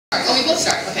Oh, we both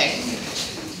start, okay.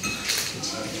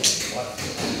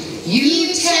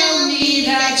 You tell me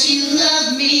that you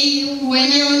love me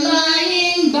when you're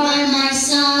lying by my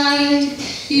side.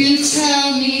 You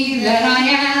tell me that I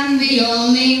am the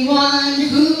only one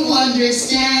who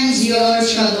understands your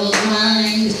troubled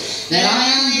mind. That I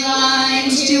am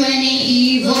blind to any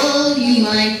evil you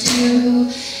might do.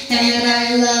 And that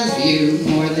I love you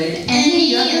more than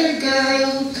any other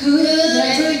girl could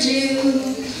ever do.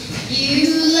 You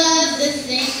love the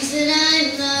things that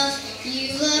I love.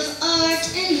 You love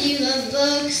art and you love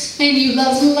books. And you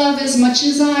love love as much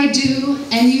as I do.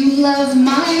 And you love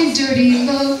my dirty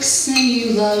looks. And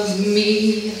you love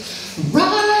me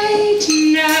right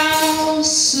now.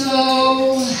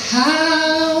 So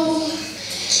how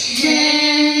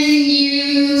can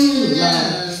you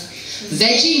love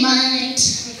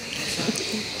Vegemite?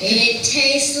 It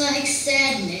tastes like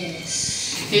sadness.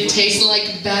 It tastes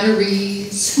like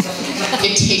batteries.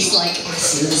 It tastes like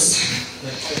asses.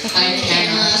 I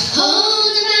cannot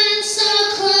hold a man so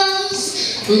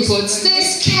close who puts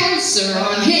this cancer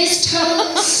on his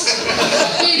toast.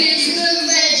 It is the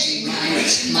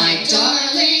Vegemite, my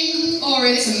darling, or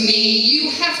it's me.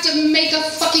 You have to make a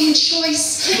fucking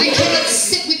choice. I cannot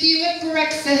sit with you at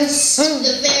breakfast.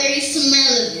 The very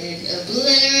smell of it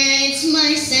obliterates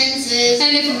my senses.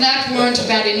 And if that weren't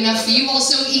bad enough, you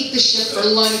also eat the shit for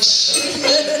lunch.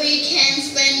 We can't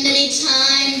spend any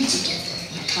time together.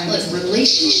 What kind of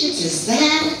relationship is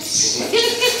that?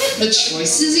 The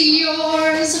choice is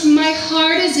yours. My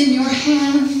heart is in your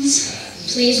hands.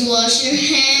 Please wash your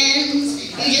hands.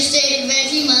 You just ate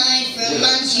Vegemite for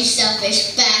lunch, you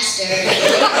selfish bastard.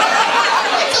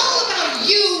 It's all about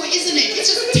you, isn't it? It's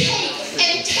just take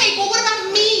and take. Well, what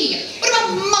about me? What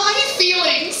about my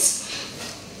feelings?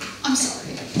 I'm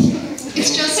sorry.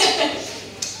 It's just,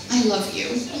 I love you.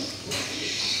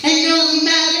 And no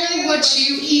matter what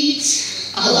you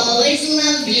eat, I'll always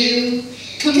love you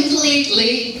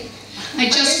completely. I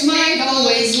just might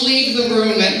always leave the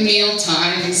room at meal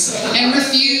times and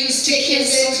refuse to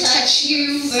kiss or touch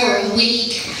you for a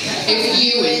week. If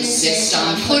you insist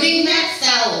on putting that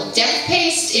foul death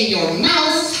paste in your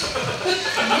mouth,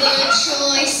 the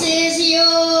choice is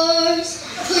yours.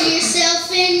 Put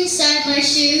yourself inside my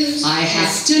shoes. I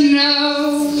have to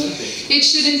know it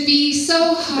shouldn't be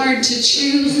so hard to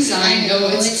choose. I know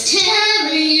it's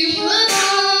tearing you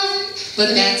apart,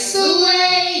 but that's the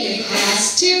way it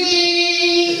has to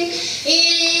be.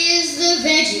 It is the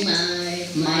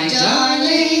Vegemite, My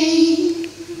darling.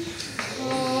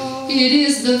 It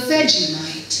is the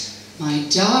Vegemite, my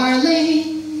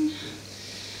darling.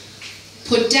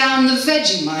 Put down the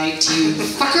Vegemite, you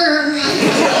fucker,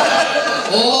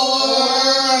 or